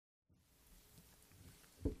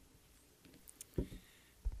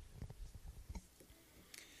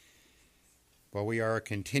Well, we are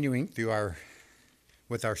continuing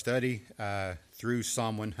with our study through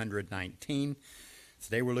Psalm 119.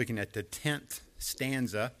 Today we're looking at the 10th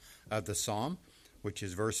stanza of the psalm, which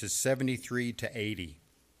is verses 73 to 80.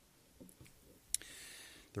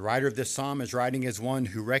 The writer of this psalm is writing as one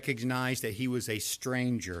who recognized that he was a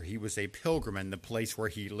stranger. He was a pilgrim in the place where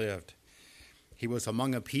he lived. He was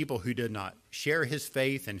among a people who did not share his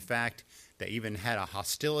faith. In fact, they even had a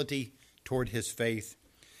hostility toward his faith.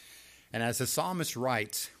 And as the psalmist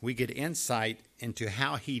writes, we get insight into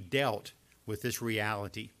how he dealt with this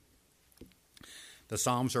reality. The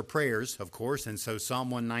Psalms are prayers, of course, and so Psalm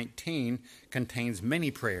 119 contains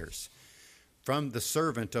many prayers from the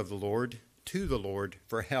servant of the Lord to the Lord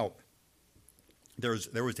for help. There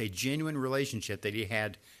was a genuine relationship that he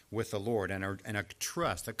had with the Lord and a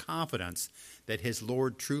trust, a confidence that his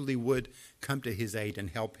Lord truly would come to his aid and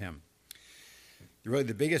help him. Really,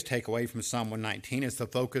 the biggest takeaway from Psalm 119 is the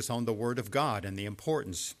focus on the Word of God and the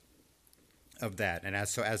importance of that. And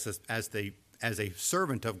as a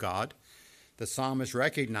servant of God, the psalmist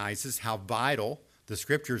recognizes how vital the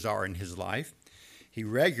Scriptures are in his life. He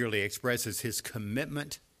regularly expresses his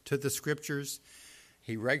commitment to the Scriptures.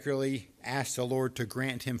 He regularly asks the Lord to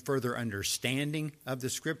grant him further understanding of the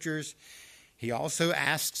Scriptures. He also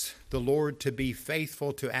asks the Lord to be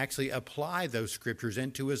faithful to actually apply those Scriptures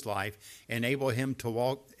into his life, enable him to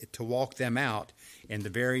walk them out in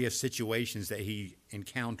the various situations that he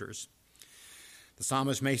encounters. The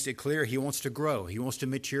psalmist makes it clear he wants to grow. He wants to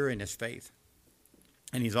mature in his faith.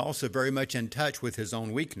 And he's also very much in touch with his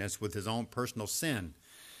own weakness, with his own personal sin.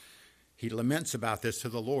 He laments about this to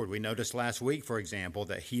the Lord. We noticed last week, for example,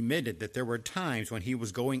 that he admitted that there were times when he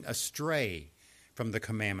was going astray from the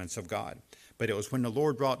commandments of God. But it was when the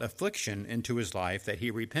Lord brought affliction into his life that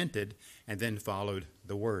he repented and then followed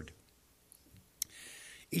the word.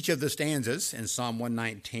 Each of the stanzas in Psalm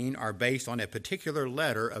 119 are based on a particular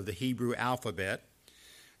letter of the Hebrew alphabet.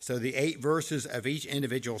 So the 8 verses of each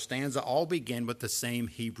individual stanza all begin with the same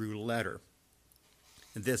Hebrew letter.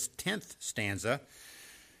 This 10th stanza,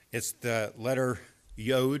 it's the letter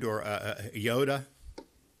Yod or Yoda.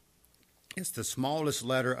 It's the smallest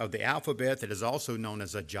letter of the alphabet that is also known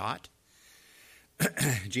as a jot.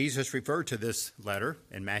 Jesus referred to this letter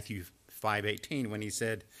in Matthew 5:18 when he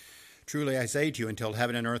said, "Truly I say to you, until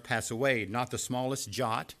heaven and earth pass away, not the smallest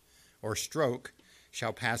jot or stroke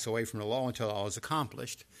shall pass away from the law until all is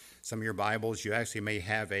accomplished." Some of your Bibles, you actually may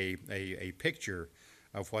have a picture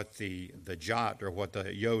of what the jot or what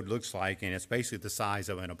the yod looks like, and it's basically the size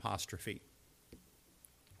of an apostrophe.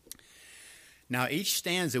 Now, each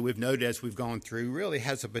stanza we've noted as we've gone through really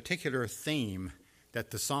has a particular theme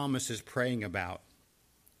that the psalmist is praying about.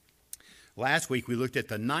 Last week we looked at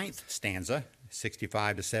the 9th stanza,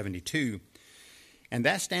 65 to 72, and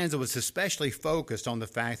that stanza was especially focused on the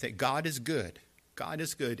fact that God is good. God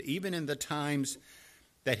is good. Even in the times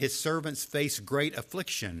that his servants face great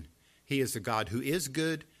affliction, he is a God who is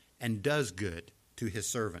good and does good to his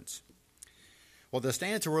servants. Well, the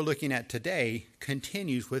stanza we're looking at today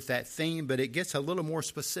continues with that theme, but it gets a little more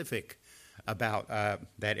specific about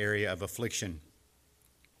that area of affliction.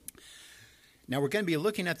 Now, we're going to be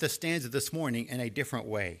looking at the stanza this morning in a different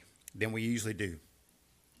way than we usually do.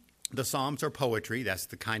 The Psalms are poetry. That's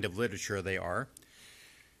the kind of literature they are.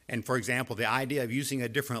 And, for example, the idea of using a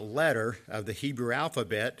different letter of the Hebrew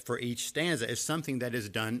alphabet for each stanza is something that is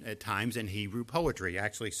done at times in Hebrew poetry.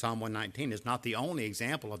 Actually, Psalm 119 is not the only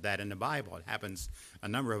example of that in the Bible. It happens a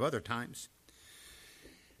number of other times.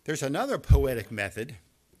 There's another poetic method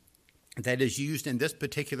that is used in this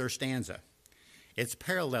particular stanza. It's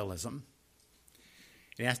parallelism.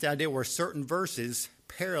 And that's the idea where certain verses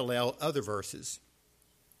parallel other verses.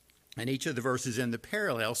 And each of the verses in the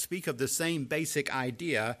parallel speak of the same basic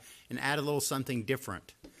idea and add a little something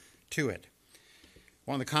different to it.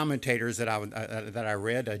 One of the commentators that I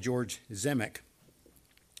read, George Zemek,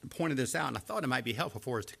 pointed this out, and I thought it might be helpful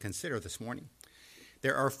for us to consider this morning.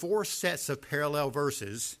 There are 4 sets of parallel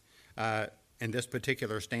verses in this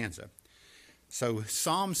particular stanza. So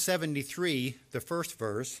Psalm 73, the first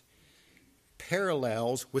verse,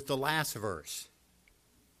 parallels with the last verse,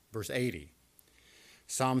 verse 80.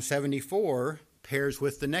 Psalm 74 pairs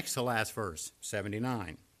with the next to last verse,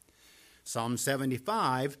 79. Psalm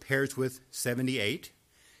 75 pairs with 78,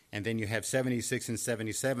 and then you have 76 and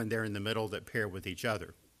 77 there in the middle that pair with each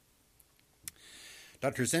other.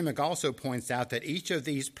 Dr. Zemek also points out that each of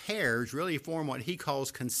these pairs really form what he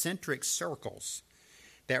calls concentric circles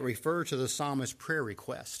that refer to the psalmist's prayer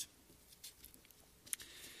request.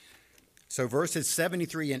 So verses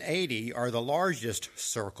 73 and 80 are the largest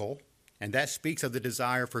circle, and that speaks of the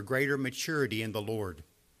desire for greater maturity in the Lord.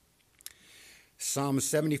 Psalms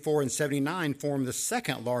 74 and 79 form the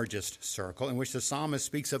second largest circle, in which the psalmist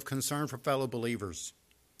speaks of concern for fellow believers.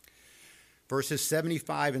 Verses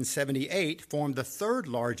 75 and 78 form the third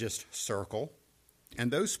largest circle, and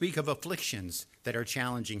those speak of afflictions that are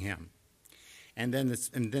challenging him. And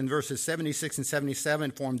then verses 76 and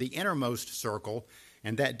 77 form the innermost circle,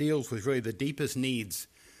 and that deals with really the deepest needs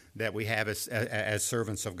that we have as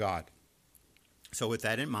servants of God. So with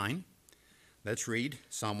that in mind, let's read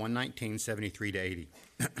Psalm 119, 73 to 80.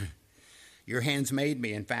 Your hands made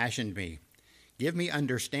me and fashioned me. Give me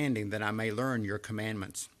understanding that I may learn your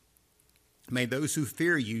commandments. May those who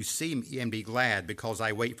fear you see me and be glad, because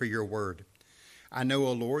I wait for your word. I know,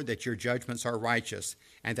 O Lord, that your judgments are righteous,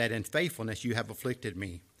 and that in faithfulness you have afflicted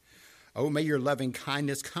me. O may your loving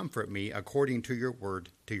kindness comfort me according to your word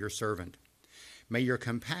to your servant. May your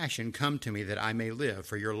compassion come to me that I may live,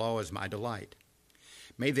 for your law is my delight.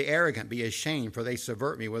 May the arrogant be ashamed, for they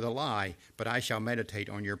subvert me with a lie, but I shall meditate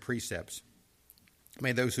on your precepts.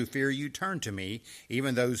 May those who fear you turn to me,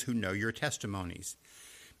 even those who know your testimonies.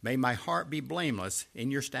 May my heart be blameless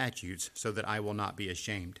in your statutes, so that I will not be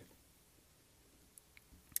ashamed.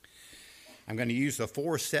 I'm going to use the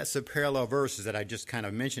four sets of parallel verses that I just kind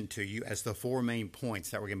of mentioned to you as the four main points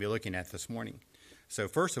that we're going to be looking at this morning. So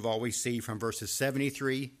first of all, we see from verses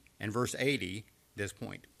 73 and verse 80 this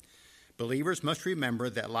point. Believers must remember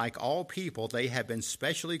that like all people, they have been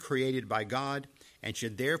specially created by God and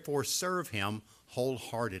should therefore serve him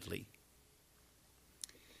wholeheartedly.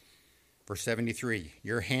 Verse 73,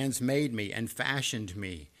 your hands made me and fashioned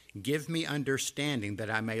me. Give me understanding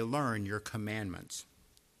that I may learn your commandments.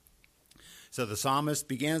 So the psalmist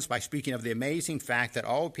begins by speaking of the amazing fact that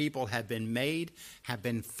all people have been made, have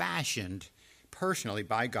been fashioned personally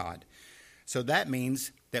by God. So that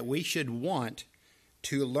means that we should want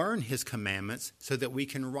to learn his commandments so that we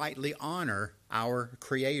can rightly honor our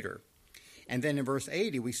Creator. And then in verse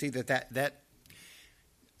 80, we see that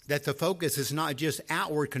the focus is not just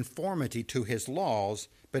outward conformity to his laws,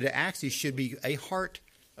 but it actually should be a heart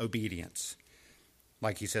obedience.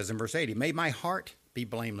 Like he says in verse 80, may my heart be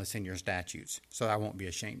blameless in your statutes, so I won't be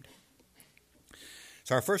ashamed.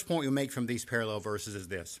 So our first point we make from these parallel verses is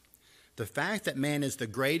this. The fact that man is the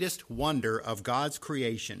greatest wonder of God's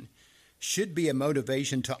creation should be a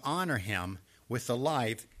motivation to honor him with the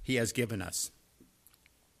life he has given us.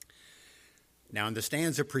 Now, in the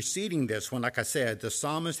stanza preceding this one, like I said, the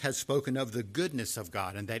psalmist has spoken of the goodness of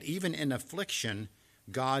God, and that even in affliction,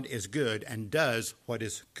 God is good and does what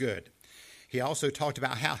is good. He also talked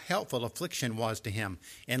about how helpful affliction was to him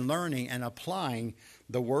in learning and applying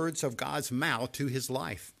the words of God's mouth to his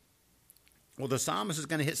life. Well, the psalmist is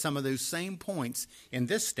going to hit some of those same points in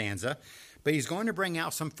this stanza, but he's going to bring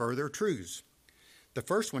out some further truths. The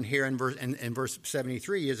first one here in verse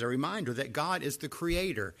 73 is a reminder that God is the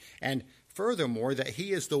creator, and furthermore, that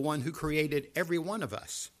he is the one who created every one of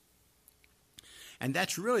us. And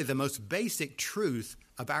that's really the most basic truth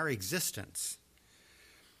of our existence.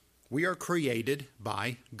 We are created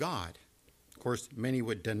by God. Of course, many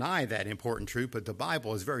would deny that important truth, but the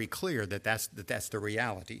Bible is very clear that that's the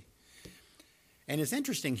reality. And it's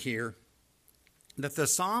interesting here that the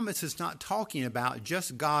psalmist is not talking about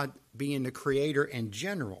just God being the creator in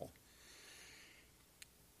general.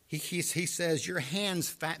 He says, your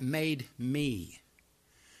hands made me.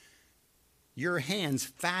 Your hands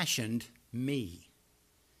fashioned me.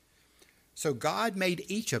 So God made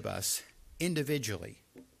each of us individually.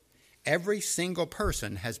 Every single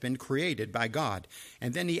person has been created by God.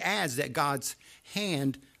 And then he adds that God's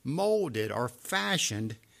hand molded or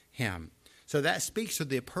fashioned him. So that speaks to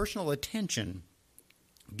the personal attention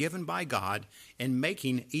given by God in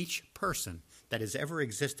making each person that has ever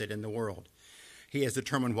existed in the world. He has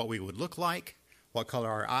determined what we would look like, what color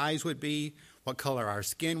our eyes would be, what color our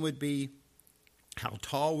skin would be, how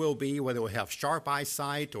tall we'll be, whether we have sharp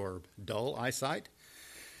eyesight or dull eyesight.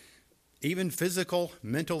 Even physical,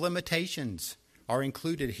 mental limitations are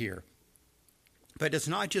included here. But it's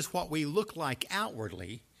not just what we look like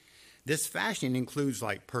outwardly. This fashioning includes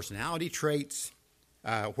like personality traits,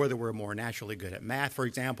 whether we're more naturally good at math, for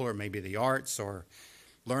example, or maybe the arts or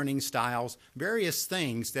learning styles, various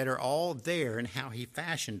things that are all there in how he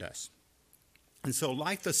fashioned us. And so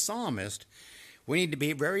like the psalmist, we need to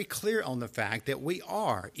be very clear on the fact that we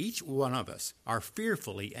are, each one of us, are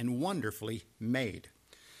fearfully and wonderfully made.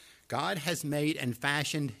 God has made and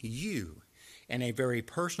fashioned you in a very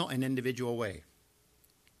personal and individual way.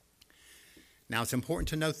 Now, it's important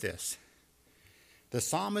to note this. The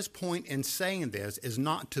psalmist's point in saying this is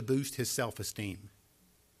not to boost his self-esteem.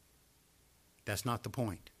 That's not the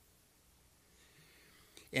point.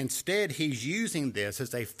 Instead, he's using this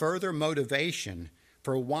as a further motivation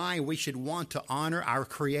for why we should want to honor our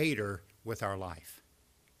Creator with our life.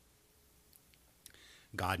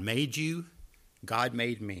 God made you. God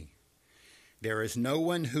made me. There is no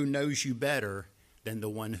one who knows you better than the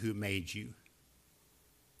one who made you.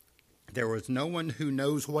 There is no one who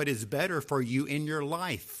knows what is better for you in your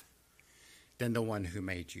life than the one who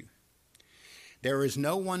made you. There is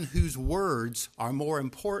no one whose words are more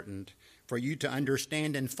important for you to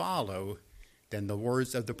understand and follow than the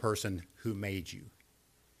words of the person who made you.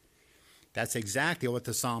 That's exactly what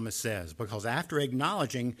the psalmist says, because after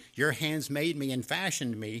acknowledging, your hands made me and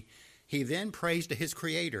fashioned me, he then prays to his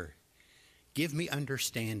Creator, give me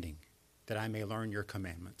understanding that I may learn your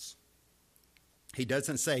commandments. He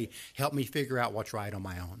doesn't say, help me figure out what's right on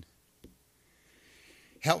my own.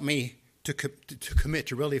 Help me to commit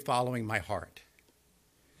to really following my heart.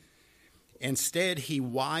 Instead, he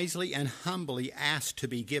wisely and humbly asks to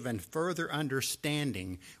be given further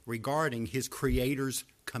understanding regarding his Creator's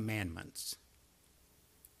commandments.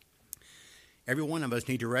 Every one of us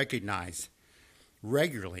need to recognize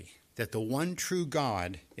regularly that the one true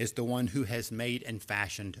God is the one who has made and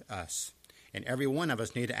fashioned us. And every one of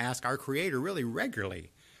us need to ask our Creator really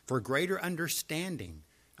regularly for greater understanding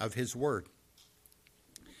of his word.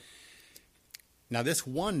 Now, this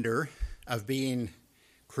wonder of being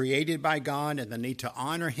created by God and the need to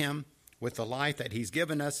honor him with the life that he's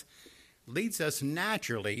given us leads us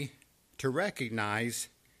naturally to recognize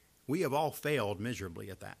we have all failed miserably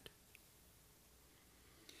at that.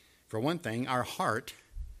 For one thing, our heart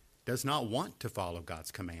does not want to follow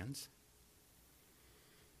God's commands.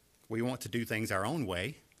 We want to do things our own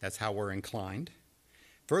way. That's how we're inclined.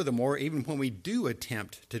 Furthermore, even when we do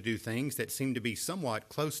attempt to do things that seem to be somewhat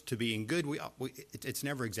close to being good, it's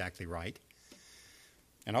never exactly right.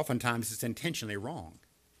 And oftentimes it's intentionally wrong.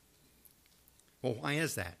 Well, why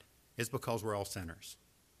is that? It's because we're all sinners.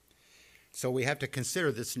 So we have to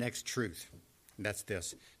consider this next truth. And that's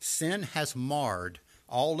this. Sin has marred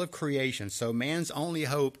all of creation, so man's only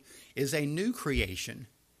hope is a new creation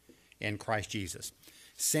in Christ Jesus.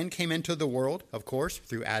 Sin came into the world, of course,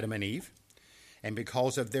 through Adam and Eve. And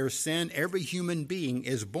because of their sin, every human being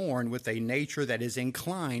is born with a nature that is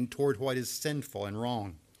inclined toward what is sinful and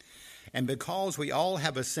wrong. And because we all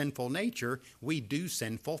have a sinful nature, we do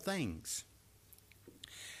sinful things.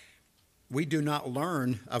 We do not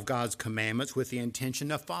learn of God's commandments with the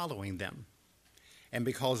intention of following them. And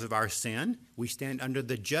because of our sin, we stand under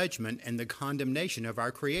the judgment and the condemnation of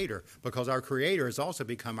our Creator, because our Creator has also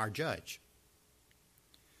become our judge.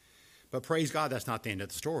 But praise God, that's not the end of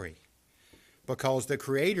the story. Because the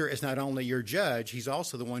Creator is not only your judge, he's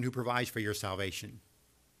also the one who provides for your salvation.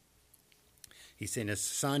 He sent his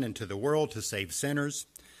Son into the world to save sinners.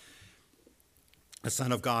 The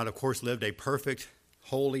Son of God, of course, lived a perfect,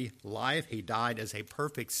 holy life. He died as a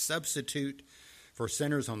perfect substitute for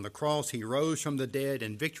sinners on the cross. He rose from the dead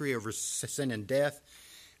in victory over sin and death.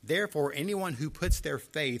 Therefore, anyone who puts their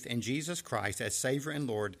faith in Jesus Christ as Savior and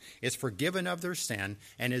Lord is forgiven of their sin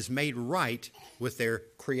and is made right with their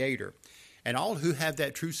Creator. And all who have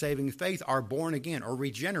that true saving faith are born again or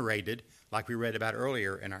regenerated, like we read about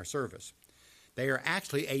earlier in our service. They are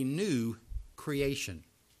actually a new creation.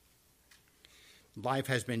 Life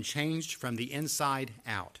has been changed from the inside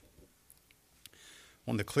out.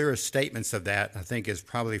 One of the clearest statements of that, I think, is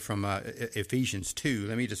probably from Ephesians 2.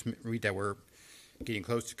 Let me just read that. We're getting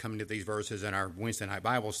close to coming to these verses in our Wednesday night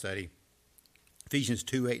Bible study. Ephesians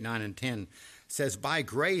 2, 8, 9, and 10 says, by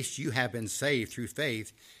grace you have been saved through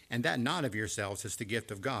faith, and that not of yourselves is the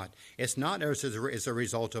gift of God. It's not as a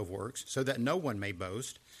result of works, so that no one may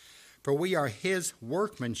boast. For we are his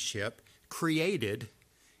workmanship, created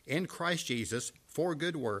in Christ Jesus for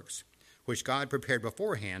good works, which God prepared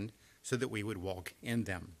beforehand so that we would walk in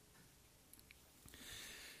them.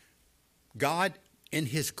 God, in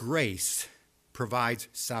his grace, provides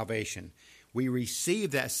salvation. We receive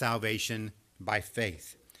that salvation by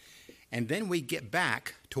faith. And then we get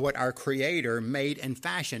back to what our Creator made and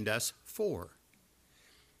fashioned us for.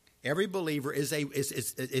 Every believer is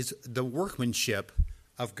the workmanship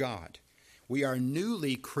of God. We are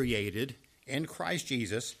newly created in Christ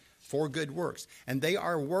Jesus for good works. And they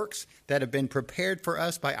are works that have been prepared for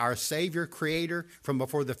us by our Savior, Creator, from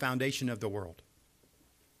before the foundation of the world.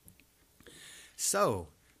 So,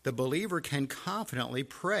 the believer can confidently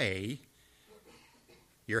pray,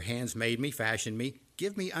 your hands made me, fashioned me,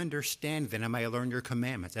 give me understanding that I may learn your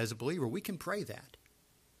commandments. As a believer, we can pray that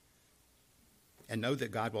and know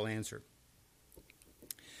that God will answer.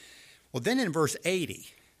 Well, then in verse 80,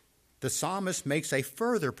 the psalmist makes a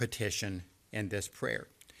further petition in this prayer.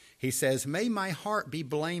 He says, may my heart be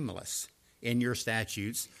blameless in your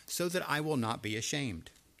statutes so that I will not be ashamed.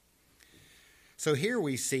 So here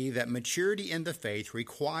we see that maturity in the faith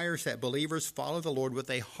requires that believers follow the Lord with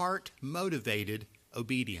a heart-motivated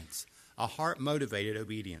obedience. A heart-motivated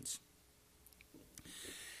obedience.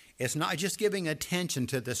 It's not just giving attention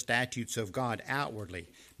to the statutes of God outwardly,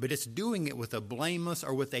 but it's doing it with a blameless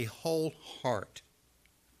or with a whole heart.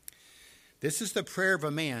 This is the prayer of a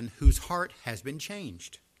man whose heart has been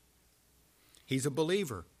changed. He's a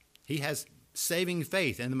believer. He has saving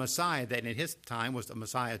faith in the Messiah that in his time was the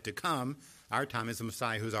Messiah to come. Our time is the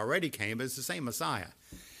Messiah who's already came, but it's the same Messiah.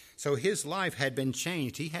 So his life had been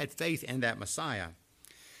changed. He had faith in that Messiah.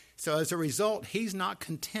 So as a result, he's not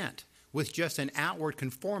content with just an outward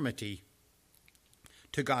conformity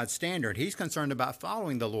to God's standard. He's concerned about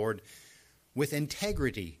following the Lord with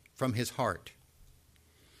integrity from his heart.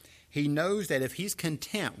 He knows that if he's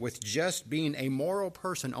content with just being a moral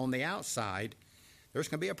person on the outside, there's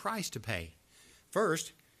going to be a price to pay.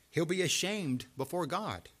 First, he'll be ashamed before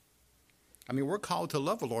God. I mean, we're called to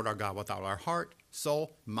love the Lord our God with all our heart,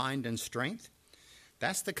 soul, mind, and strength.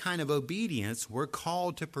 That's the kind of obedience we're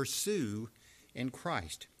called to pursue in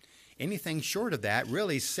Christ. Anything short of that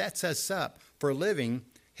really sets us up for living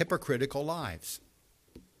hypocritical lives.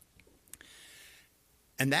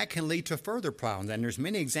 And that can lead to further problems. And there's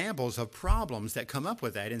many examples of problems that come up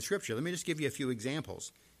with that in Scripture. Let me just give you a few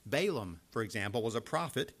examples. Balaam, for example, was a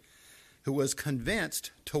prophet who was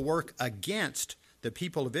convinced to work against the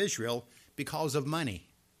people of Israel because of money.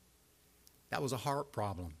 That was a heart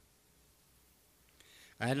problem.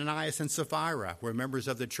 Ananias and Sapphira were members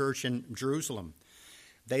of the church in Jerusalem.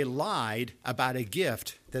 They lied about a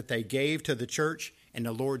gift that they gave to the church, and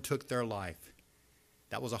the Lord took their life.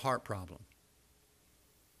 That was a heart problem.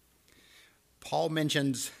 Paul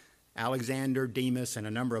mentions Alexander, Demas, and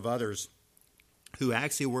a number of others who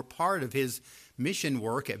actually were part of his mission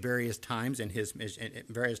work at various times in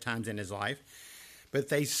his life, but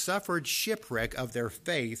they suffered shipwreck of their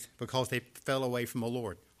faith because they fell away from the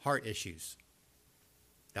Lord. Heart issues.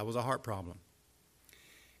 That was a heart problem.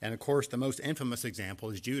 And of course, the most infamous example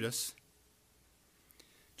is Judas.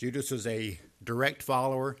 Judas was a direct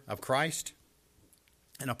follower of Christ,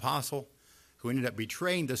 an apostle who ended up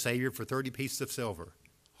betraying the Savior for 30 pieces of silver.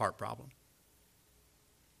 Heart problem.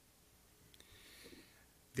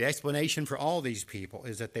 The explanation for all these people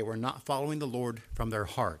is that they were not following the Lord from their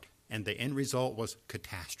heart, and the end result was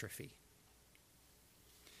catastrophe.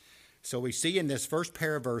 So we see in this first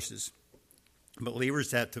pair of verses,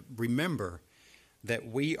 believers, that to remember that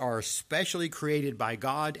we are specially created by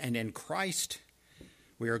God, and in Christ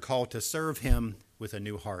we are called to serve him with a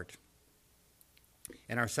new heart.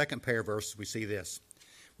 In our second pair of verses, we see this.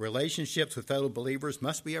 Relationships with fellow believers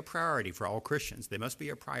must be a priority for all Christians. They must be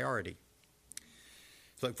a priority.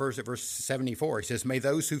 Look first at verse 74. He says, "May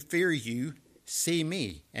those who fear you see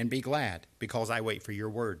me and be glad, because I wait for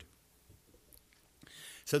your word."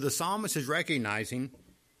 So the psalmist is recognizing,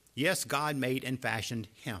 yes, God made and fashioned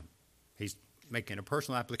him. He's making a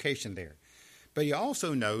personal application there. But he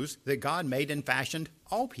also knows that God made and fashioned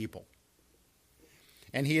all people.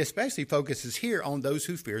 And he especially focuses here on those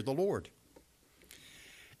who fear the Lord.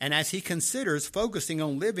 And as he considers focusing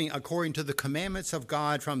on living according to the commandments of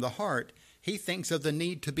God from the heart, he thinks of the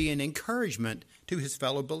need to be an encouragement to his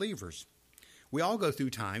fellow believers. We all go through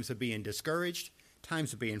times of being discouraged,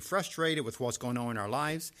 times of being frustrated with what's going on in our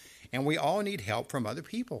lives, and we all need help from other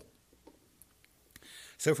people.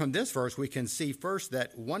 So from this verse, we can see first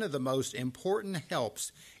that one of the most important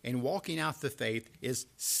helps in walking out the faith is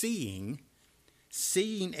seeing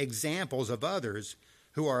examples of others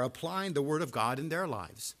who are applying the word of God in their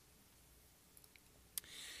lives.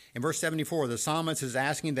 In verse 74, the psalmist is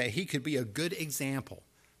asking that he could be a good example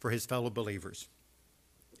for his fellow believers.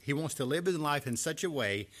 He wants to live his life in such a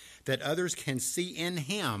way that others can see in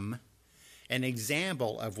him an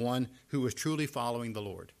example of one who is truly following the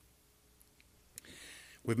Lord.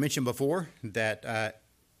 We've mentioned before that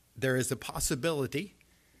there is a possibility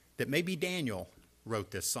that maybe Daniel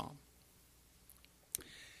wrote this psalm.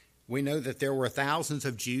 We know that there were thousands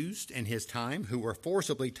of Jews in his time who were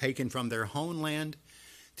forcibly taken from their homeland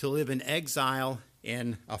to live in exile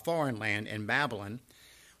in a foreign land in Babylon.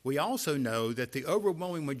 We also know that the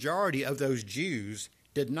overwhelming majority of those Jews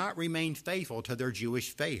did not remain faithful to their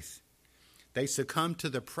Jewish faith. They succumbed to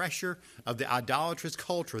the pressure of the idolatrous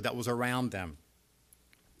culture that was around them.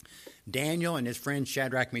 Daniel and his friends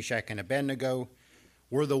Shadrach, Meshach, and Abednego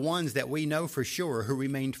were the ones that we know for sure who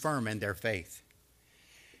remained firm in their faith.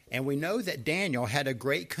 And we know that Daniel had a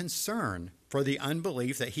great concern for the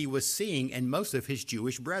unbelief that he was seeing in most of his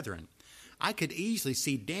Jewish brethren. I could easily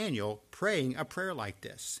see Daniel praying a prayer like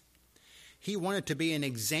this. He wanted to be an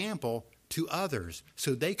example to others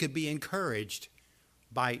so they could be encouraged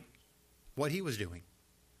by what he was doing.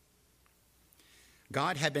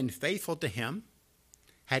 God had been faithful to him,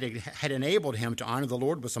 had enabled him to honor the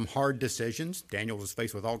Lord with some hard decisions. Daniel was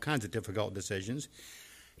faced with all kinds of difficult decisions.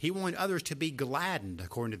 He wanted others to be gladdened,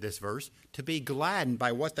 according to this verse, to be gladdened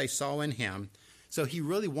by what they saw in him. So he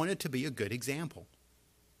really wanted to be a good example.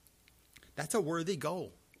 That's a worthy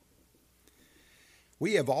goal.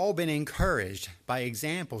 We have all been encouraged by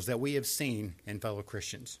examples that we have seen in fellow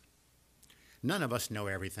Christians. None of us know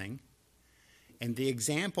everything, and the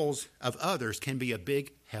examples of others can be a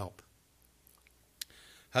big help.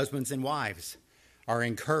 Husbands and wives are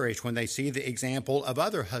encouraged when they see the example of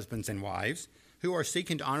other husbands and wives who are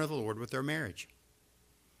seeking to honor the Lord with their marriage.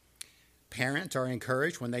 Parents are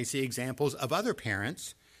encouraged when they see examples of other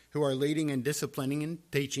parents who are leading and disciplining and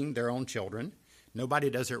teaching their own children. Nobody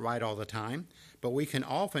does it right all the time, but we can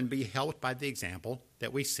often be helped by the example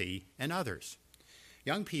that we see in others.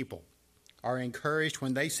 Young people are encouraged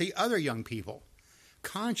when they see other young people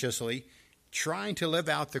consciously trying to live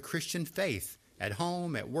out the Christian faith at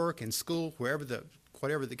home, at work, in school, whatever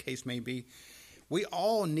the case may be. We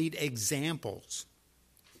all need examples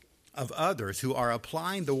of others who are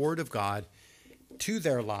applying the Word of God to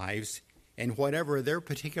their lives and whatever their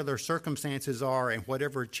particular circumstances are and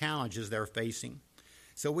whatever challenges they're facing.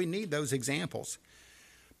 So we need those examples.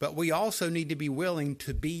 But we also need to be willing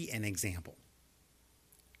to be an example.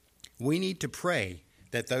 We need to pray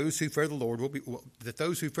that those who fear the Lord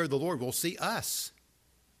will see us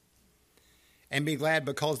and be glad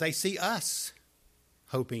because they see us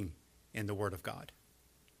hoping in the Word of God.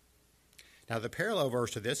 Now, the parallel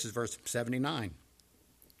verse to this is verse 79.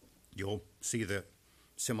 You'll see the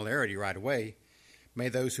similarity right away. May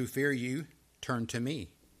those who fear you turn to me,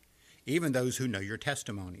 even those who know your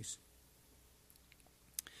testimonies.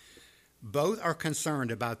 Both are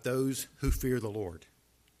concerned about those who fear the Lord.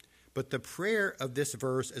 But the prayer of this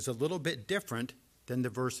verse is a little bit different than the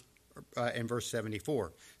verse in verse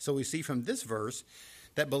 74. So we see from this verse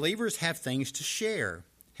that believers have things to share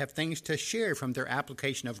from their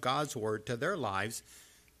application of God's word to their lives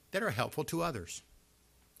that are helpful to others.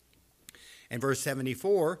 In verse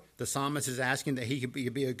 74, the psalmist is asking that he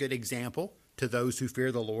could be a good example to those who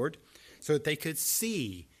fear the Lord so that they could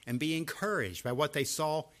see and be encouraged by what they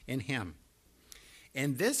saw in him.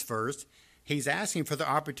 In this verse, he's asking for the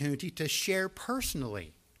opportunity to share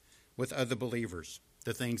personally with other believers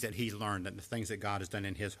the things that he's learned and the things that God has done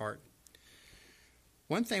in his heart.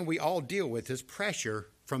 One thing we all deal with is pressure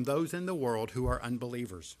from those in the world who are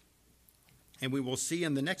unbelievers. And we will see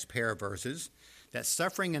in the next pair of verses that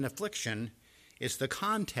suffering and affliction is the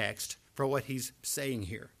context for what he's saying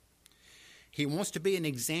here. He wants to be an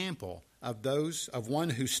example of one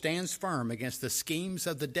who stands firm against the schemes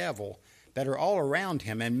of the devil that are all around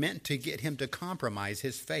him and meant to get him to compromise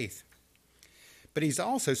his faith. But he's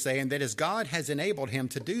also saying that as God has enabled him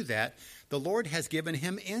to do that, the Lord has given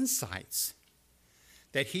him insights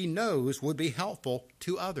that he knows would be helpful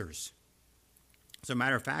to others. As a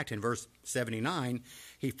matter of fact, in verse 79,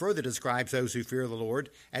 he further describes those who fear the Lord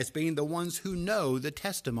as being the ones who know the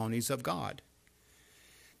testimonies of God.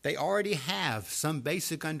 They already have some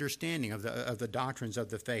basic understanding of the doctrines of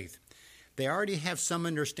the faith. They already have some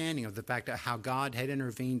understanding of the fact of how God had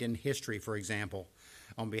intervened in history, for example,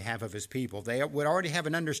 on behalf of his people. They would already have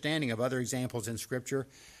an understanding of other examples in Scripture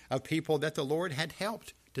of people that the Lord had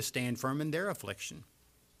helped to stand firm in their affliction.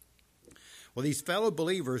 Well, these fellow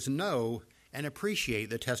believers know and appreciate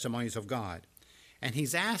the testimonies of God. And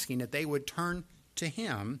he's asking that they would turn to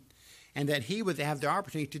him and that he would have the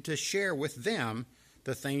opportunity to share with them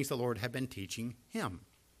the things the Lord had been teaching him.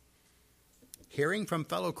 Hearing from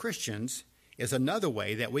fellow Christians is another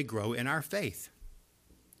way that we grow in our faith.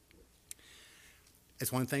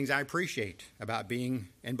 It's one of the things I appreciate about being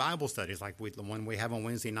in Bible studies like the one we have on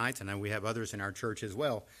Wednesday nights, and then we have others in our church as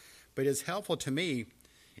well. But it's helpful to me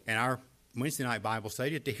in our Wednesday night Bible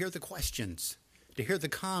study to hear the questions, to hear the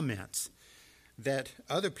comments that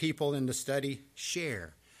other people in the study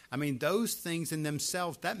share. I mean, those things in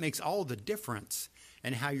themselves, that makes all the difference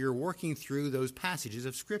in how you're working through those passages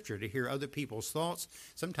of Scripture, to hear other people's thoughts.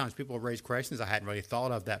 Sometimes people raise questions I hadn't really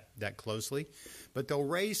thought of that closely, but they'll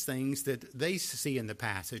raise things that they see in the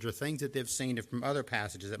passage or things that they've seen from other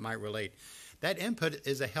passages that might relate. That input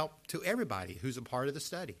is a help to everybody who's a part of the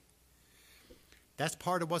study. That's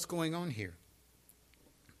part of what's going on here.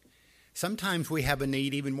 Sometimes we have a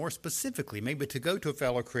need even more specifically, maybe to go to a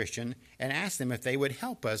fellow Christian and ask them if they would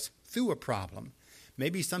help us through a problem,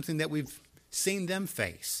 maybe something that we've seen them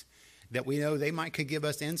face, that we know they could give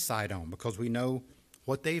us insight on because we know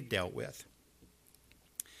what they've dealt with.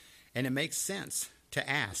 And it makes sense to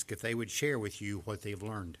ask if they would share with you what they've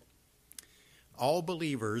learned. all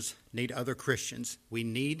believers need other Christians. We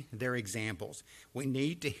need their examples. We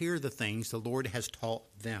need to hear the things the Lord has taught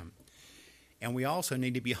them. And we also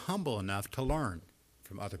need to be humble enough to learn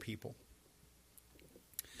from other people.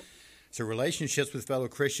 So relationships with fellow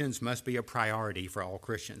Christians must be a priority for all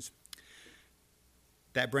Christians.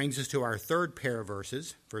 That brings us to our third pair of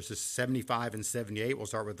verses 75 and 78. We'll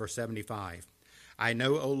start with verse 75. I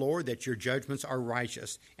know, O Lord, that your judgments are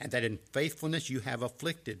righteous, and that in faithfulness you have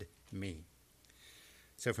afflicted me.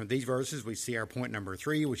 So from these verses, we see our point number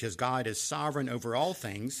 3, which is God is sovereign over all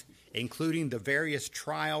things, including the various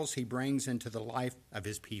trials he brings into the life of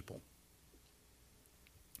his people.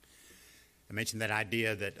 I mentioned that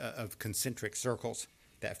idea of concentric circles.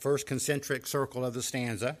 That first concentric circle of the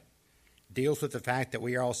stanza deals with the fact that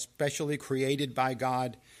we are all specially created by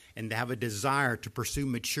God and have a desire to pursue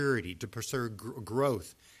maturity, to pursue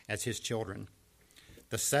growth as his children.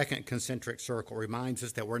 The second concentric circle reminds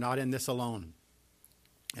us that we're not in this alone.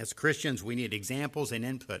 As Christians, we need examples and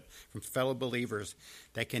input from fellow believers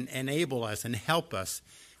that can enable us and help us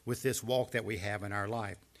with this walk that we have in our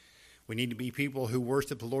life. We need to be people who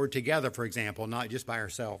worship the Lord together, for example, not just by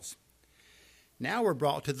ourselves. Now we're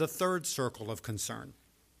brought to the third circle of concern.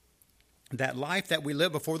 That life that we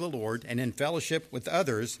live before the Lord and in fellowship with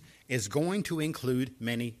others is going to include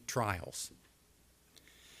many trials.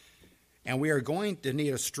 And we are going to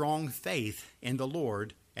need a strong faith in the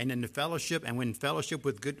Lord and in the fellowship and in fellowship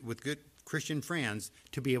with good Christian friends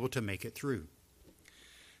to be able to make it through.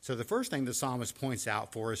 So the first thing the psalmist points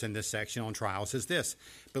out for us in this section on trials is this.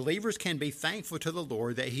 Believers can be thankful to the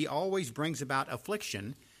Lord that he always brings about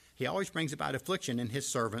affliction. He always brings about affliction in his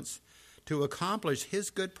servants to accomplish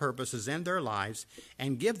his good purposes in their lives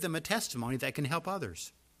and give them a testimony that can help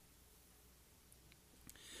others.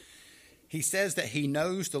 He says that he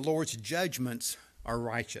knows the Lord's judgments are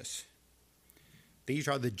righteous. These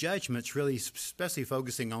are the judgments really especially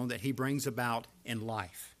focusing on that he brings about in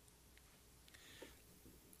life.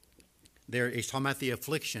 There, he's talking about the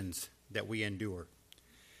afflictions that we endure.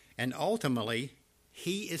 And ultimately,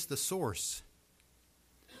 he is the source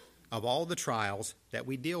of all the trials that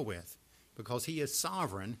we deal with because he is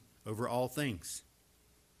sovereign over all things.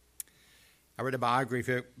 I read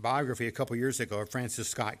a biography a couple years ago of Francis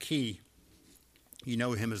Scott Key. You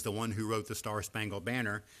know him as the one who wrote the Star-Spangled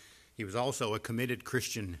Banner. He was also a committed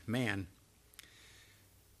Christian man.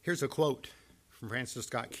 Here's a quote from Francis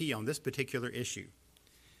Scott Key on this particular issue.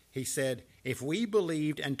 He said, "If we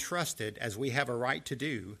believed and trusted as we have a right to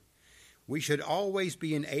do, we should always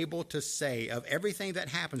be enabled to say of everything that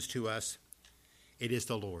happens to us, it is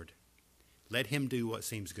the Lord. Let him do what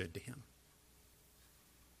seems good to him."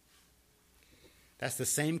 That's the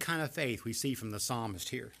same kind of faith we see from the psalmist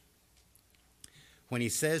here. When he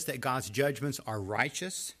says that God's judgments are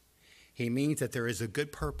righteous, he means that there is a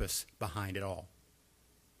good purpose behind it all.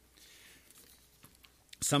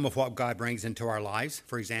 Some of what God brings into our lives,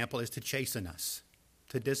 for example, is to chasten us,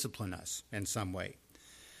 to discipline us in some way.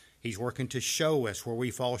 He's working to show us where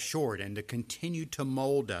we fall short and to continue to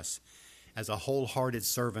mold us as a wholehearted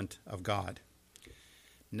servant of God.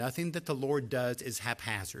 Nothing that the Lord does is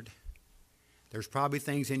haphazard. There's probably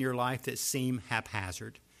things in your life that seem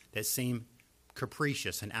haphazard, that seem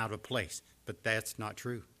capricious and out of place, but that's not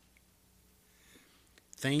true.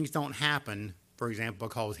 Things don't happen, for example,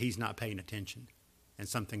 because he's not paying attention and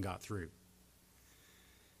something got through.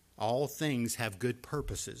 All things have good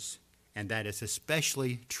purposes, and that is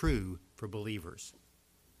especially true for believers.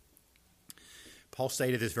 Paul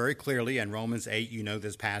stated this very clearly in Romans 8. You know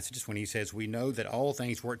this passage when he says, "We know that all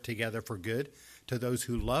things work together for good to those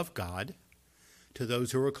who love God, to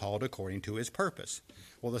those who are called according to his purpose."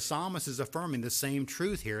 Well, the psalmist is affirming the same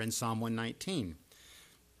truth here in Psalm 119.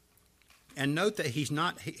 And note that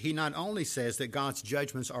he not only says that God's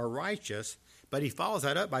judgments are righteous, but he follows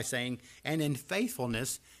that up by saying, "And in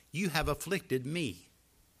faithfulness you have afflicted me."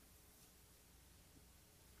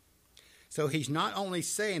 So he's not only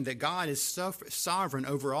saying that God is sovereign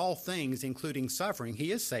over all things, including suffering.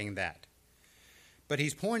 He is saying that. But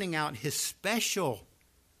he's pointing out his special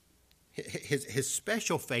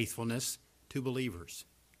faithfulness to believers.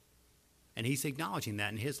 And he's acknowledging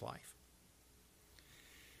that in his life.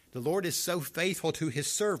 The Lord is so faithful to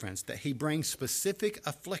his servants that he brings specific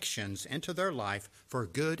afflictions into their life for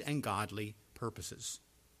good and godly purposes.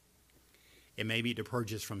 It may be to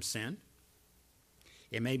purge us from sin.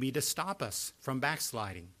 It may be to stop us from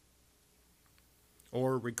backsliding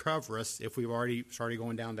or recover us if we've already started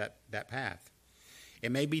going down that path.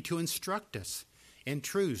 It may be to instruct us in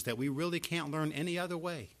truths that we really can't learn any other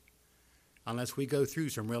way unless we go through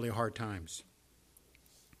some really hard times.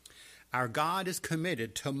 Our God is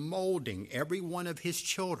committed to molding every one of his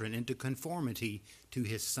children into conformity to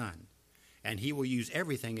his Son, and he will use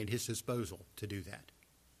everything at his disposal to do that.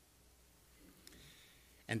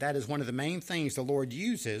 And that is one of the main things the Lord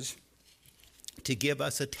uses to give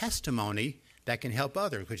us a testimony that can help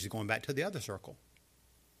others, which is going back to the other circle.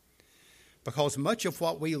 Because much of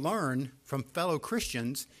what we learn from fellow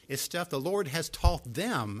Christians is stuff the Lord has taught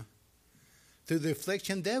them through the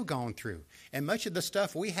affliction they've gone through. And much of the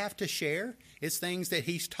stuff we have to share is things that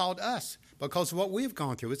he's taught us because of what we've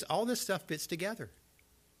gone through. It's all this stuff fits together.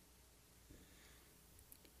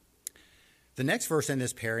 The next verse in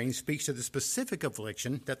this pairing speaks to the specific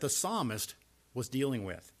affliction that the psalmist was dealing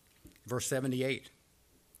with. Verse 78.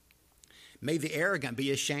 May the arrogant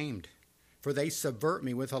be ashamed, for they subvert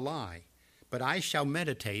me with a lie, but I shall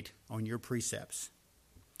meditate on your precepts.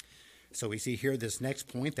 So we see here this next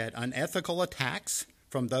point, that unethical attacks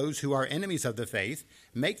from those who are enemies of the faith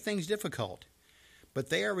make things difficult, but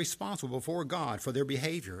they are responsible before God for their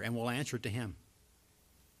behavior and will answer to him.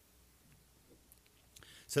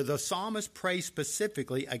 So the psalmist prays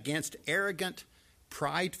specifically against arrogant,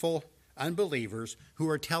 prideful unbelievers who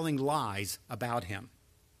are telling lies about him.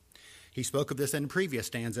 He spoke of this in the previous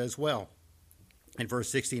stanza as well. In verse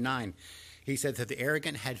 69, he said that the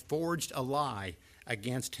arrogant had forged a lie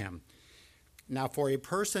against him. Now, for a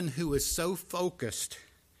person who is so focused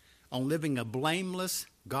on living a blameless,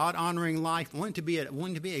 God-honoring life, wanting to be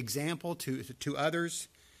an example to others,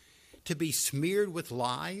 to be smeared with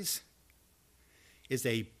lies is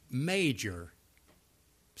a major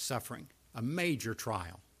suffering, a major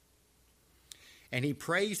trial. And he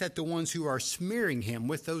prays that the ones who are smearing him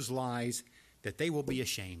with those lies, that they will be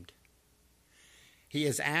ashamed. He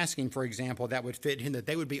is asking, for example, that would fit him, that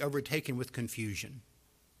they would be overtaken with confusion.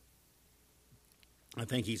 I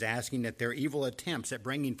think he's asking that their evil attempts at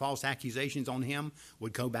bringing false accusations on him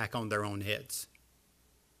would go back on their own heads.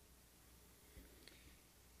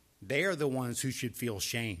 They are the ones who should feel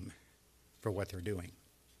shame for what they're doing.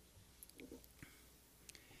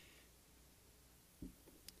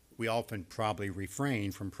 We often probably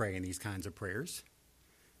refrain from praying these kinds of prayers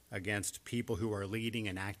against people who are leading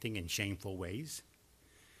and acting in shameful ways.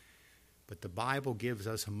 But the Bible gives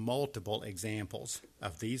us multiple examples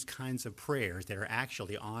of these kinds of prayers that are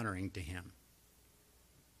actually honoring to him.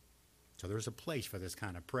 So there's a place for this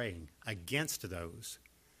kind of praying against those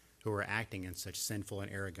who are acting in such sinful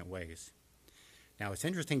and arrogant ways. Now, it's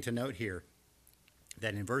interesting to note here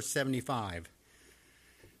that in verse 75,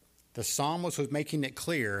 the psalmist was making it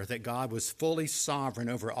clear that God was fully sovereign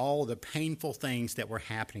over all the painful things that were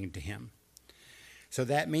happening to him. So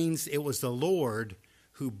that means it was the Lord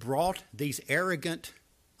who brought these arrogant,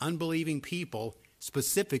 unbelieving people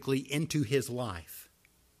specifically into his life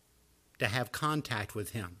to have contact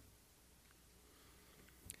with him.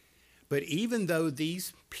 But even though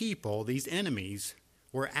these people, these enemies,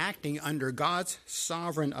 were acting under God's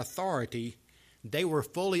sovereign authority, they were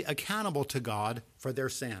fully accountable to God for their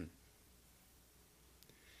sin.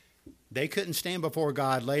 They couldn't stand before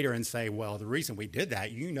God later and say, well, the reason we did that,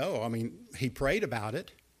 he prayed about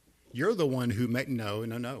it. You're the one who made,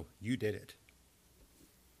 no, you did it.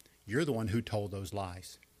 You're the one who told those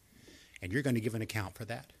lies. And you're going to give an account for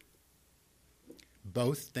that.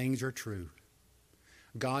 Both things are true.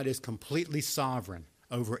 God is completely sovereign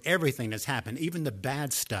over everything that's happened, even the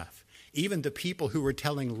bad stuff, even the people who were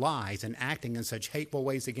telling lies and acting in such hateful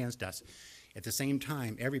ways against us. At the same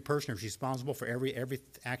time, every person is responsible for every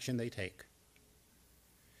action they take.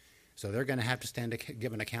 So they're going to have to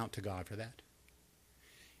give an account to God for that.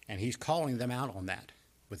 And he's calling them out on that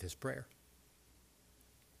with his prayer.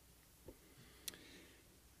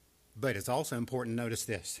 But it's also important to notice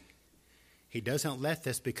this. He doesn't let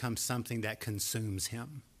this become something that consumes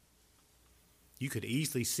him. You could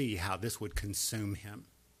easily see how this would consume him.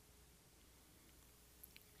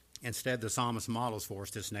 Instead, the psalmist models for us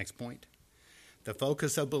this next point. The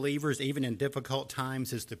focus of believers, even in difficult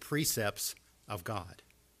times, is the precepts of God.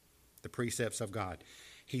 The precepts of God.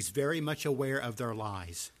 He's very much aware of their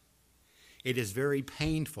lies. It is very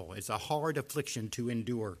painful. It's a hard affliction to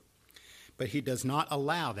endure. But he does not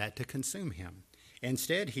allow that to consume him.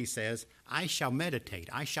 Instead, he says, I shall meditate.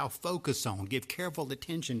 I shall focus on, give careful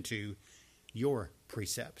attention to your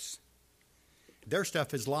precepts. Their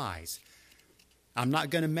stuff is lies. I'm not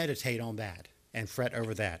going to meditate on that and fret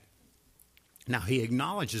over that. Now, he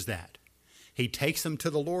acknowledges that. He takes them to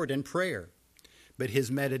the Lord in prayer. But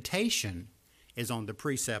his meditation is on the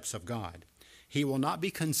precepts of God. He will not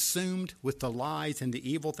be consumed with the lies and the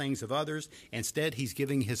evil things of others. Instead, he's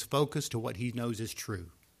giving his focus to what he knows is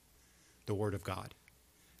true, the Word of God.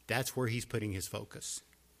 That's where he's putting his focus.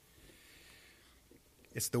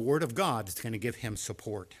 It's the Word of God that's going to give him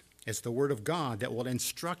support. It's the Word of God that will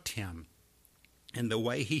instruct him in the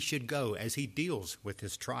way he should go as he deals with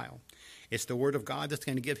this trial. It's the Word of God that's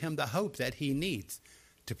going to give him the hope that he needs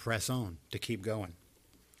to press on, to keep going.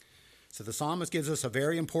 So the psalmist gives us a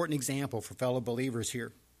very important example for fellow believers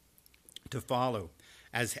here to follow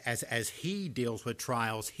as he deals with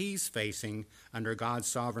trials he's facing under God's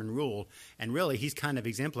sovereign rule. And really, he's kind of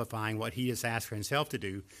exemplifying what he has asked for himself to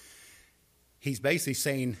do. He's basically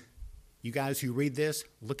saying, you guys who read this,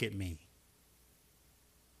 look at me.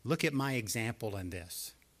 Look at my example in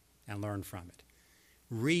this and learn from it.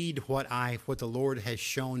 Read what the Lord has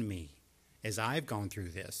shown me as I've gone through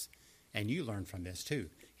this, and you learn from this too.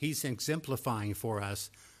 He's exemplifying for us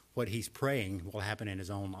what he's praying will happen in his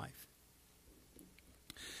own life.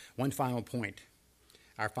 One final point.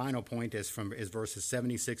 Our final point is verses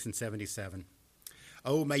 76 and 77.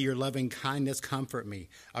 Oh, may your loving kindness comfort me,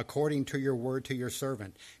 according to your word to your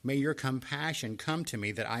servant. May your compassion come to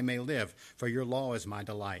me that I may live, for your law is my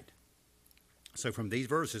delight. So from these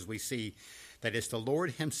verses we see that it's the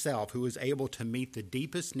Lord himself who is able to meet the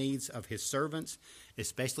deepest needs of his servants,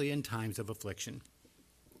 especially in times of affliction.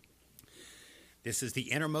 This is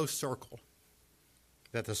the innermost circle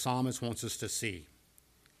that the psalmist wants us to see.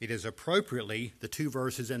 It is appropriately the two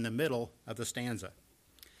verses in the middle of the stanza.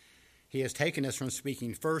 He has taken us from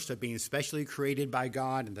speaking first of being specially created by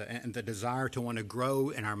God and the desire to want to grow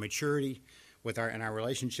in our maturity in our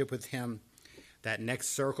relationship with him. That next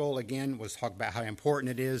circle, again, was talk about how important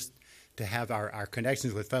it is to have our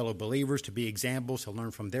connections with fellow believers, to be examples, to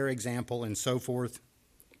learn from their example, and so forth.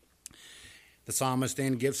 The psalmist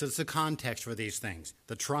then gives us the context for these things,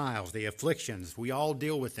 the trials, the afflictions. We all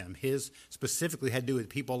deal with them. His specifically had to do with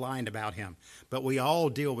people lying about him. But we all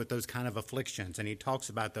deal with those kind of afflictions. And he talks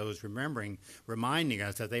about those, reminding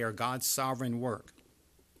us that they are God's sovereign work.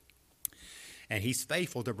 And he's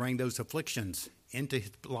faithful to bring those afflictions into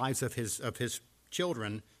the lives of his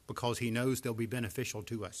children because he knows they'll be beneficial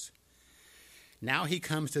to us. Now he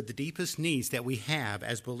comes to the deepest needs that we have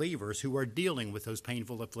as believers who are dealing with those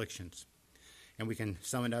painful afflictions. And we can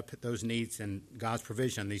sum up those needs and God's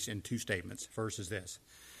provision these in two statements. First is this: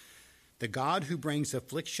 the God who brings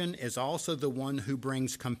affliction is also the one who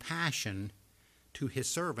brings compassion to his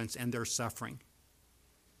servants and their suffering.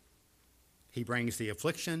 He brings the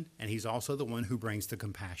affliction, and he's also the one who brings the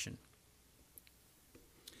compassion.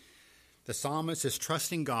 The psalmist is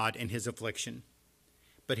trusting God in his affliction,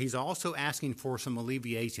 but he's also asking for some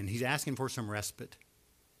alleviation. He's asking for some respite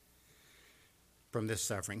from this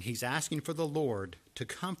suffering. He's asking for the Lord to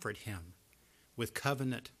comfort him with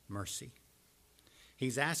covenant mercy.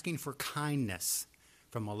 He's asking for kindness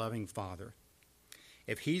from a loving Father.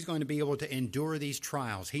 If he's going to be able to endure these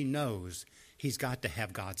trials, he knows he's got to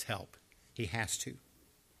have God's help. He has to.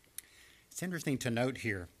 It's interesting to note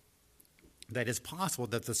here that it's possible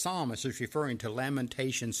that the psalmist is referring to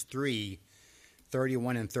Lamentations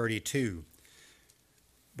 3:31 and 32,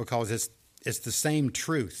 because it's the same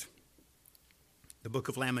truth. The book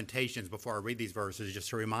of Lamentations, before I read these verses, just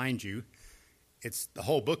to remind you, the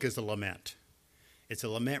whole book is a lament. It's a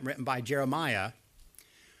lament written by Jeremiah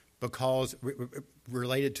because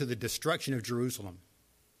related to the destruction of Jerusalem.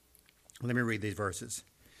 Let me read these verses.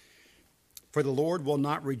 For the Lord will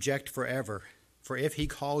not reject forever, for if he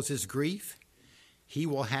causes grief, he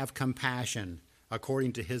will have compassion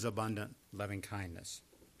according to his abundant loving kindness.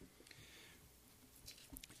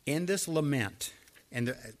 In this lament,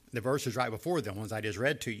 and the verses right before the ones I just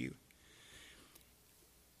read to you,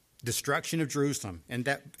 destruction of Jerusalem. And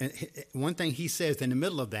that one thing he says in the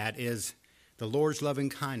middle of that is, the Lord's loving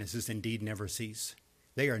kindnesses indeed never cease.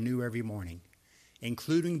 They are new every morning,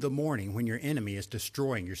 including the morning when your enemy is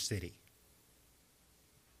destroying your city.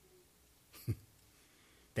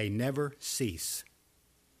 They never cease.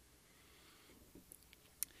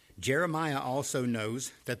 Jeremiah also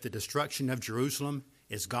knows that the destruction of Jerusalem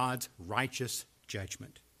is God's righteous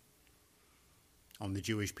judgment on the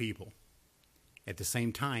Jewish people. At the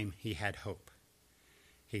same time, he had hope.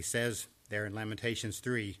 He says there in Lamentations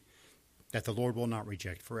 3 that the Lord will not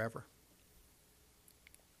reject forever.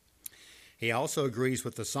 He also agrees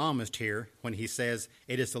with the psalmist here when he says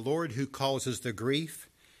it is the Lord who causes the grief,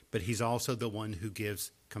 but he's also the one who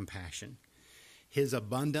gives compassion. His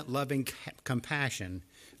abundant loving compassion,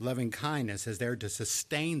 loving kindness is there to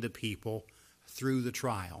sustain the people through the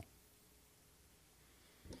trial.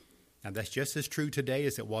 Now, that's just as true today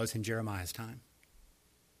as it was in Jeremiah's time.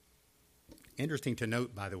 Interesting to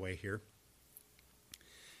note, by the way, here.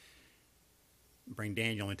 Bring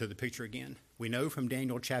Daniel into the picture again. We know from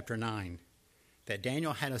Daniel chapter 9 that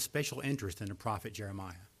Daniel had a special interest in the prophet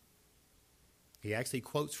Jeremiah. He actually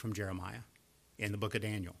quotes from Jeremiah in the book of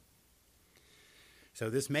Daniel. So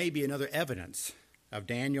this may be another evidence of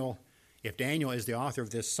Daniel, if Daniel is the author of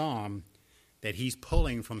this psalm, that he's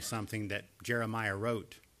pulling from something that Jeremiah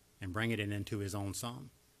wrote and bringing it into his own psalm.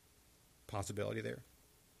 Possibility there.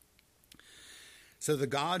 So the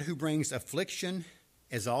God who brings affliction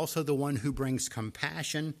is also the one who brings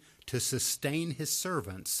compassion to sustain his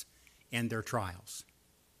servants in their trials.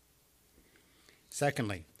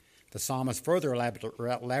 Secondly, the psalmist further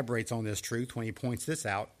elaborates on this truth when he points this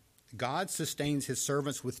out. God sustains his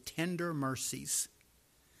servants with tender mercies,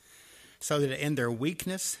 so that in their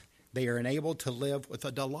weakness they are enabled to live with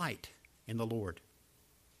a delight in the Lord.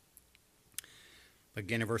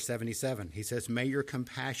 Again in verse 77, he says, "May your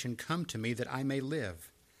compassion come to me that I may live,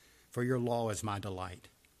 for your law is my delight."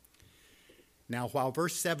 Now, while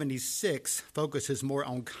verse 76 focuses more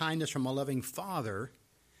on kindness from a loving father,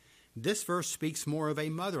 this verse speaks more of a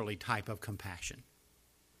motherly type of compassion.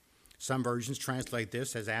 Some versions translate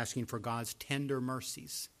this as asking for God's tender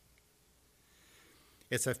mercies.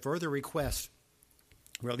 It's a further request,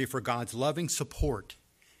 really, for God's loving support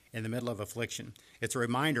in the middle of affliction. It's a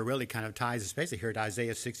reminder, really kind of ties especially here to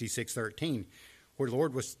Isaiah 66:13, where the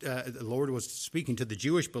Lord was speaking to the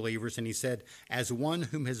Jewish believers, and he said, "As one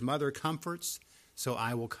whom his mother comforts, so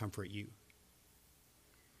I will comfort you."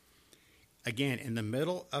 Again, in the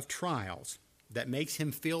middle of trials that makes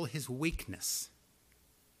him feel his weakness,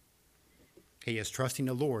 he is trusting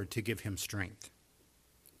the Lord to give him strength.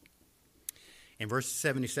 In verse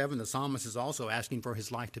 77, the psalmist is also asking for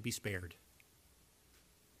his life to be spared.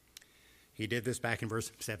 He did this back in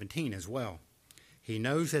verse 17 as well. He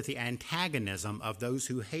knows that the antagonism of those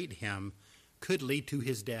who hate him could lead to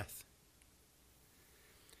his death.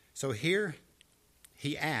 So here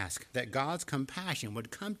he asks that God's compassion would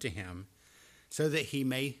come to him so that he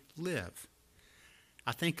may live.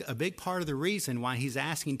 I think a big part of the reason why he's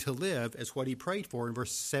asking to live is what he prayed for in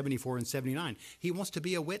verse 74 and 79. He wants to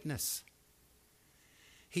be a witness.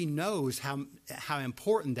 He knows how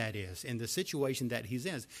important that is in the situation that he's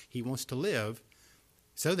in. He wants to live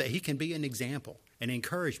so that he can be an example, an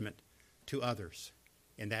encouragement to others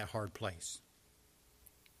in that hard place.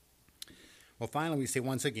 Well, finally, we see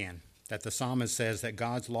once again that the psalmist says that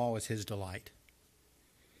God's law is his delight.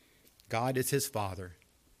 God is his father.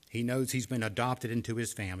 He knows he's been adopted into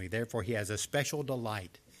his family. Therefore, he has a special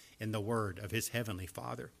delight in the word of his heavenly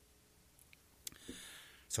Father.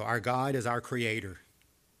 So our God is our creator.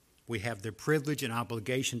 We have the privilege and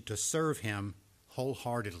obligation to serve him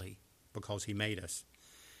wholeheartedly because he made us.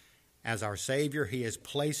 As our Savior, he has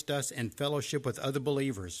placed us in fellowship with other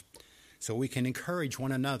believers so we can encourage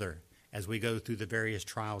one another as we go through the various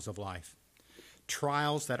trials of life.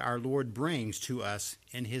 Trials that our Lord brings to us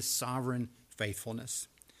in his sovereign faithfulness.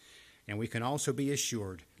 And we can also be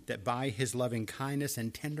assured that by his loving kindness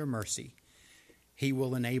and tender mercy, he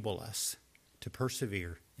will enable us to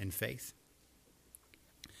persevere in faith.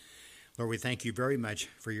 Lord, we thank you very much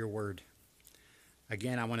for your word.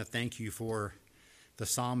 Again, I want to thank you for the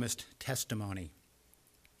psalmist's testimony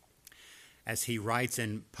as he writes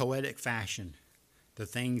in poetic fashion the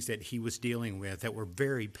things that he was dealing with that were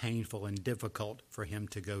very painful and difficult for him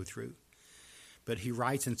to go through. But he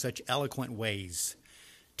writes in such eloquent ways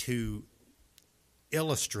to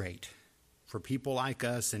illustrate for people like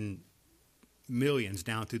us and millions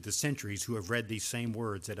down through the centuries who have read these same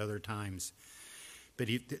words at other times. But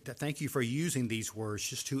thank you for using these words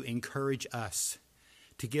just to encourage us,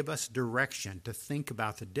 to give us direction, to think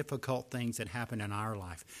about the difficult things that happen in our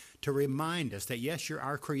life, to remind us that, yes, you're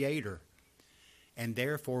our creator, and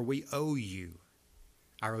therefore we owe you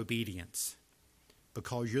our obedience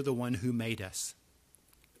because you're the one who made us.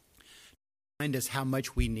 Remind us how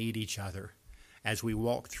much we need each other as we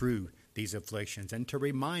walk through these afflictions, and to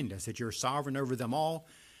remind us that you're sovereign over them all,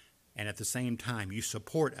 and at the same time you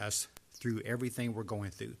support us through everything we're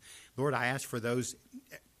going through. Lord, I ask for those,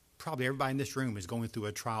 probably everybody in this room is going through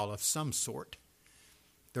a trial of some sort.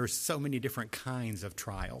 There's so many different kinds of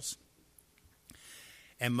trials.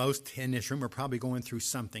 And most in this room are probably going through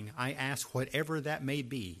something. I ask, whatever that may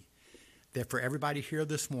be, that for everybody here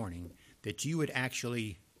this morning, that you would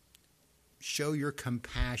actually show your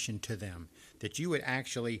compassion to them, that you would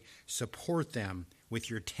actually support them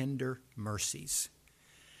with your tender mercies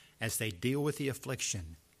as they deal with the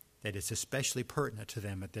affliction that is especially pertinent to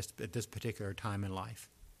them at this particular time in life.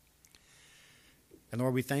 And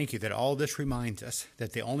Lord, we thank you that all this reminds us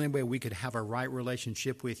that the only way we could have a right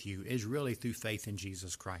relationship with you is really through faith in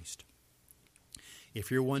Jesus Christ.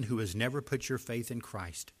 If you're one who has never put your faith in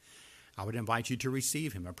Christ, I would invite you to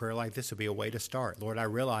receive him. A prayer like this would be a way to start. Lord, I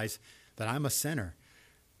realize that I'm a sinner.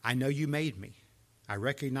 I know you made me. I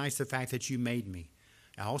recognize the fact that you made me.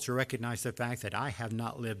 I also recognize the fact that I have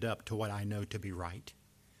not lived up to what I know to be right.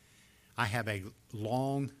 I have a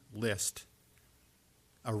long list,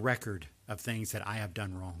 a record of things that I have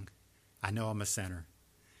done wrong. I know I'm a sinner.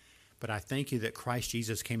 But I thank you that Christ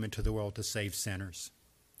Jesus came into the world to save sinners.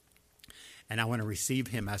 And I want to receive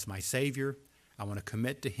him as my Savior. I want to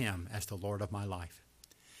commit to him as the Lord of my life.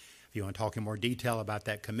 If you want to talk in more detail about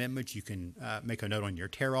that commitment, you can make a note on your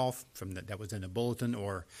tear-off that was in the bulletin,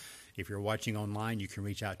 or if you're watching online, you can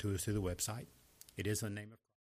reach out to us through the website. It is in the name of